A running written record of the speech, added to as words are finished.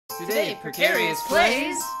Today, Precarious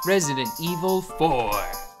plays Resident Evil 4.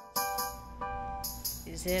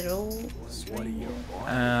 Is it old? What do you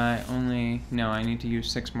want? No, I need to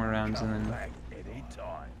use 6 more rounds and then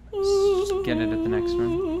just get it at the next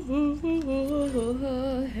one.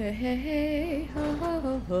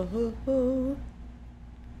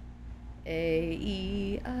 A,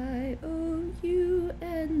 E, I, O, U,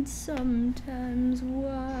 and sometimes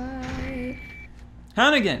Y.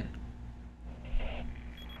 Hannigan!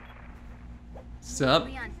 Sup?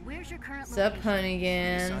 Leon, where's your current Sup, location?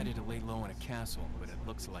 Hunnigan? Decided to lay low in a castle, but it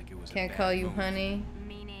looks like it was Can't a bad call you move. honey.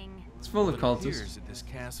 Meaning, It's full of It appears cultists. that this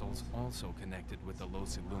castle's also connected with the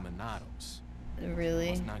Los Illuminados. Really?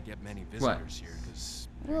 Must not get many visitors here, because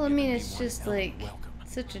Well, I mean, it's just like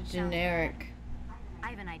such a generic. I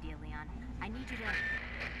have an idea, Leon. I need you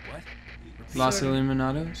to. What? Los sort of-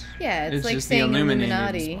 Illuminados? Yeah, it's like just the saying Illuminated.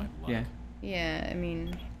 Illuminati. Yeah. Yeah, I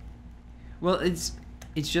mean, Well, it's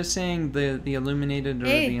just saying the illuminated or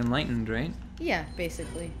Hey. the enlightened, right? yeah,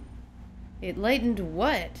 basically. It lightened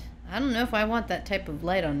what? I don't know if I want that type of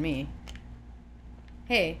light on me.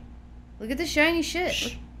 Hey, look at the shiny shit. Shh,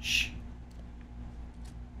 Look, shh.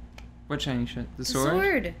 What shiny shit? The the sword?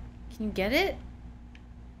 sword. Can you get it?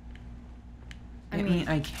 I mean,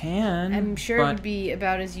 I can. I'm sure but it would be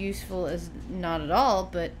about as useful as not at all,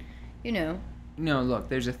 but, you know. No, look,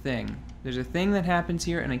 there's a thing. There's a thing that happens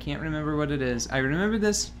here, and I can't remember what it is. I remember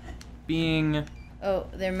this being... Oh,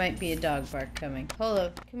 there might be a dog bark coming.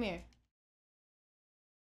 Polo, come here.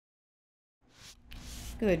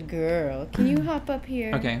 Good girl. Can you hop up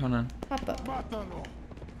here? Okay, hold on. Hop up.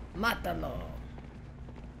 Mátalo.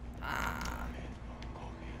 Ah.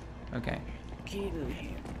 Okay. Kill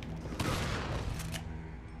him.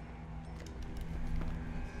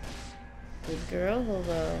 Good girl,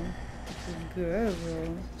 hello. Good girl.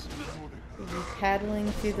 Are you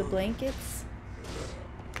paddling through the blankets?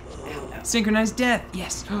 Synchronized death!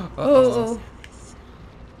 Yes! Oh,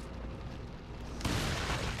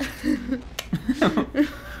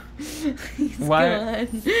 He's Why-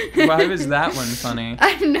 gone. Why was that one funny?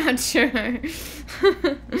 I'm not sure.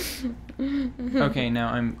 Okay, now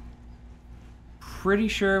I'm pretty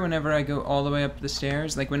sure whenever I go all the way up the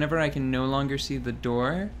stairs, like whenever I can no longer see the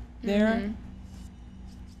door there, Mhm.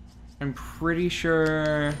 I'm pretty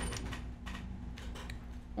sure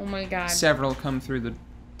Oh my god. several come through the...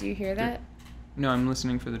 Do you hear that? No, I'm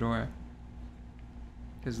listening for the door.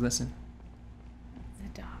 Because listen.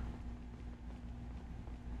 The dog.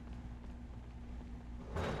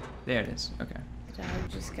 There it is. Okay. The dog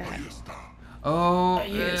just got. Oh,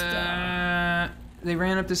 Yes, they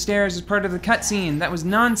ran up the stairs as part of the cutscene. That was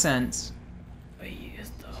nonsense.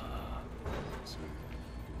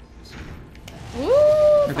 Woo!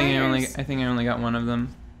 I think fires. I only got one of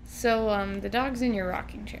them. So, the dog's in your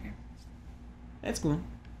rocking chair. That's cool.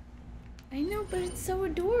 I know, but it's so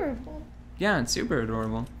adorable. Yeah, it's super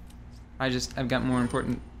adorable. I've got more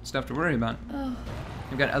important stuff to worry about. Oh.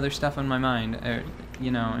 I've got other stuff on my mind.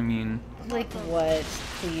 You know, I mean... Like what?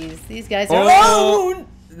 Please. These guys are. Oh!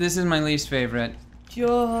 This is my least favorite.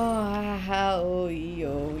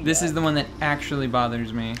 This is the one that actually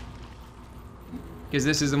bothers me. Because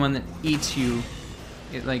this is the one that eats you.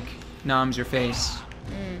 It, like, noms your face.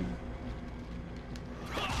 Mm.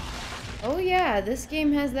 Oh yeah, this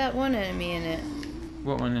game has that one enemy in it.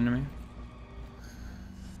 What one enemy?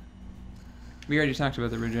 We already talked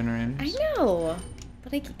about the regenerators. I know,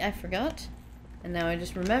 but I forgot, and now I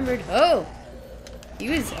just remembered. Oh, he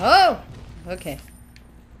was. Oh, okay.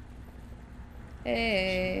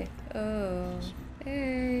 Hey, oh,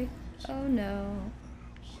 hey, oh no.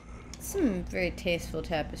 Some very tasteful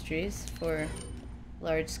tapestries for a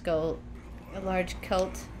large cult.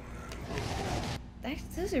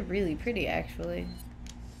 Those are really pretty, actually.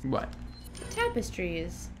 What?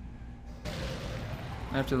 Tapestries.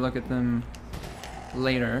 I have to look at them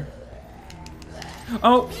later.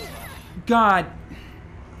 Oh! God!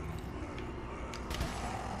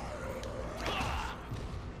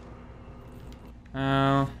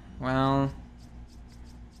 Oh, well...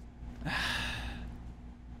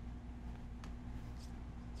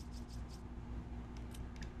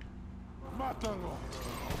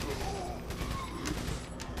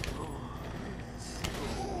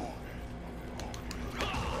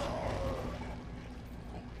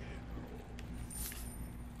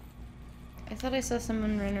 I thought I saw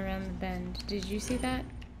someone run around the bend. Did you see that?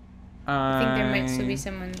 I think there might still be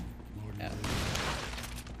someone. Oh.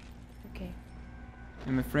 Okay.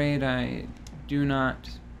 I'm afraid I do not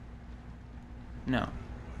know.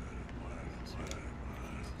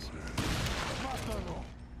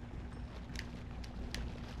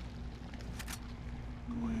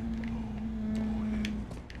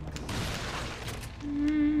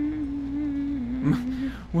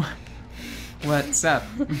 What's up?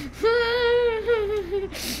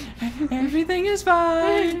 Everything is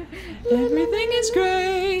fine. Everything is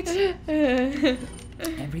great.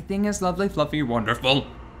 Everything is lovely, fluffy, wonderful.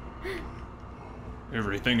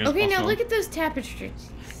 Everything is Okay, now awesome. look at those tapestries.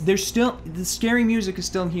 There's still, the scary music is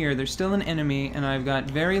still here. There's still an enemy, and I've got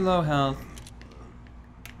very low health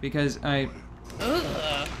because I.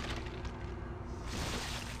 Ugh.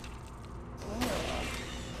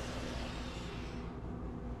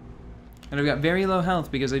 And I've got very low health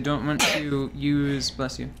because I don't want to use,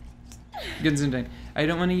 bless you, Gesundheit. I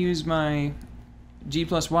don't want to use my G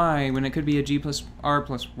plus Y when it could be a G plus R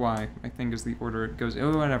plus Y, I think is the order it goes.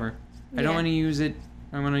 Oh, whatever. I don't Yeah. want to use it.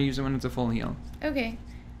 I want to use it when it's a full heal. Okay.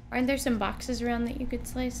 Aren't there some boxes around that you could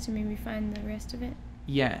slice to maybe find the rest of it?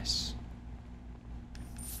 Yes.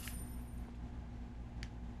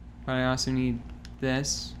 But I also need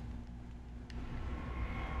this.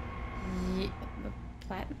 The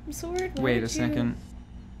platinum sword? Why Wait would a you- second.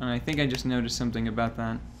 And I think I just noticed something about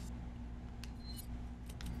that.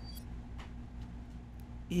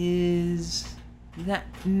 Is that...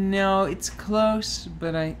 No, it's close,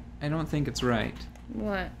 but I don't think it's right.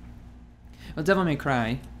 What? Well, Devil May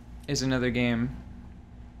Cry is another game.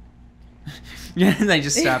 Yeah, I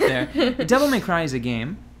just stopped there. Devil May Cry is a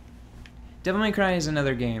game. Devil May Cry is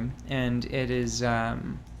another game, and it is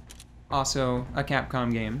also a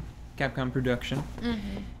Capcom game. Capcom production.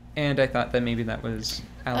 Mm-hmm. And I thought that maybe that was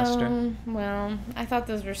Alistair. Well, I thought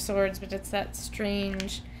those were swords, but it's that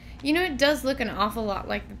strange... You know, it does look an awful lot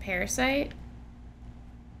like the Parasite.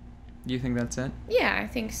 Do you think that's it? Yeah, I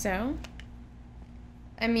think so.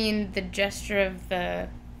 I mean, the gesture of the,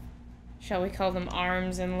 shall we call them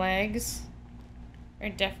arms and legs, are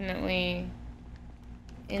definitely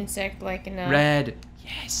insect-like enough. Red.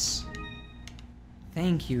 Yes.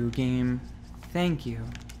 Thank you, game. Thank you.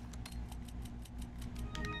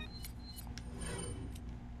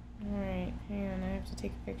 Alright, hang on, I have to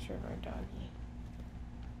take a picture of our doggy.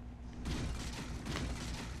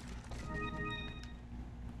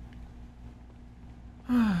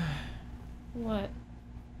 What?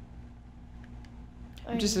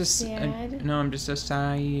 Are I'm just you a sad? no, I'm just a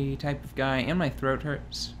sigh type of guy, and my throat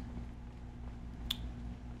hurts.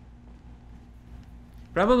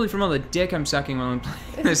 Probably from all the dick I'm sucking while I'm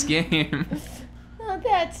playing this game. Oh,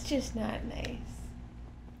 that's just not nice.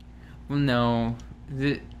 Well, no,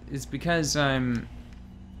 it's because I'm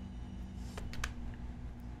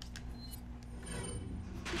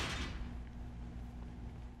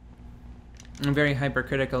very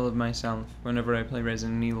hypercritical of myself whenever I play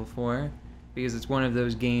Resident Evil 4, because it's one of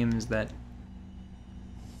those games that,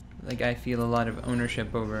 like, I feel a lot of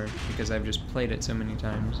ownership over because I've just played it so many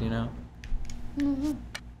times, you know? Mm-hmm.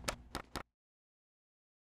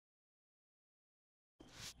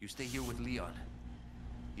 You stay here with Leon.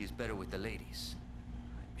 He is better with the ladies,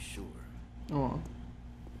 I'm sure. Oh.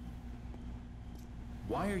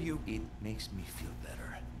 Why are you? It makes me feel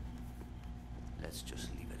better. Let's just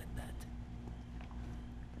leave it at that.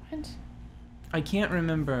 What? I can't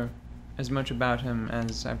remember as much about him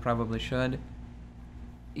as I probably should.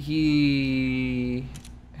 He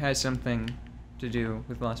has something to do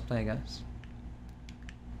with Las Plagas.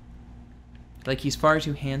 Like, he's far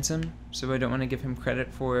too handsome, so I don't want to give him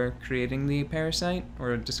credit for creating the parasite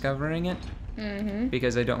or discovering it, Mm-hmm.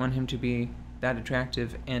 because I don't want him to be that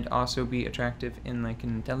attractive and also be attractive in, like, an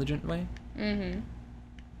intelligent way. Mm-hmm.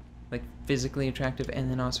 Like, physically attractive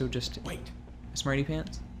and then also just Wait. a smarty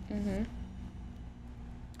pants. Mm-hmm.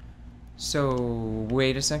 So,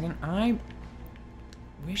 wait a second. I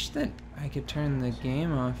wish that I could turn the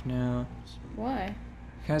game off now. Why?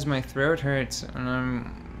 Because my throat hurts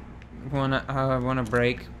and I wanna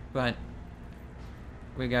break, but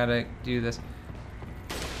we gotta do this.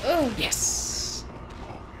 Oh, Yes!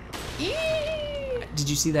 Eee! Did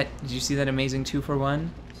you see that? Did you see that amazing 2-for-1?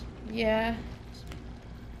 Yeah.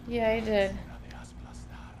 Yeah, I did.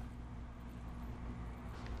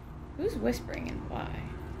 Who's whispering and why?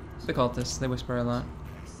 The cultists, they whisper a lot.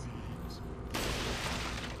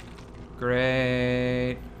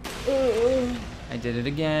 Great. Ooh, I did it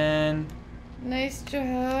again. nice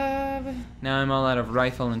job. Now I'm all out of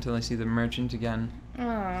rifle until I see the merchant again.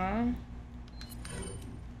 Aww.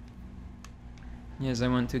 Yes, I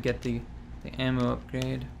want to get the ammo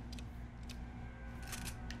upgrade.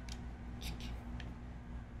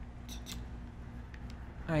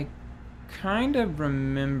 I kind of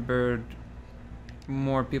remembered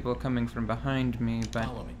more people coming from behind me, but...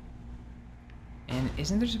 Follow me. And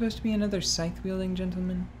isn't there supposed to be another scythe-wielding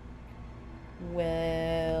gentleman?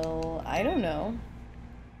 Well, I don't know.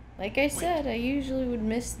 Like I said, I usually would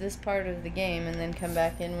miss this part of the game and then come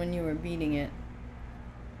back in when you were beating it.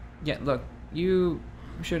 Yeah, look, you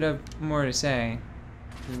should have more to say.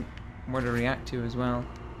 More to react to as well.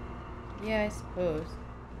 Yeah, I suppose.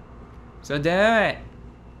 So do it!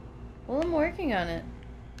 Well, I'm working on it.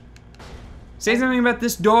 Say something about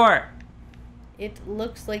this door! It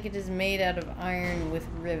looks like it is made out of iron with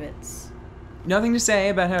rivets. Nothing to say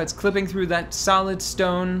about how it's clipping through that solid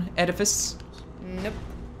stone edifice? Nope.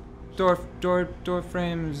 Door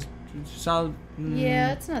frames, solid...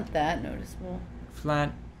 Yeah, it's not that noticeable.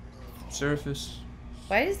 Flat surface.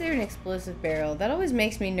 Why is there an explosive barrel? That always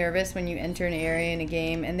makes me nervous when you enter an area in a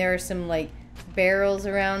game and there are some, like, barrels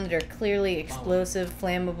around that are clearly explosive,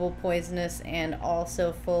 flammable, poisonous, and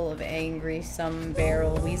also full of angry some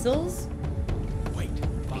barrel weasels.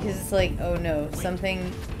 Because it's like, oh no,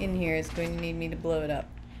 something in here is going to need me to blow it up.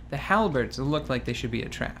 The halberds look like they should be a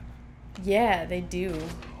trap. Yeah, they do.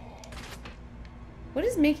 What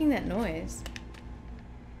is making that noise?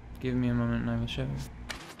 Give me a moment and I will show you.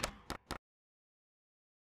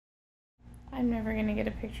 I'm never gonna get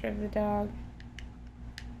a picture of the dog.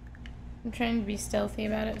 I'm trying to be stealthy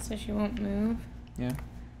about it so she won't move. Yeah.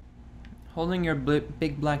 Holding your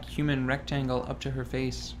big black human rectangle up to her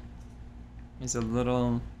face is a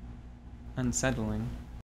little unsettling.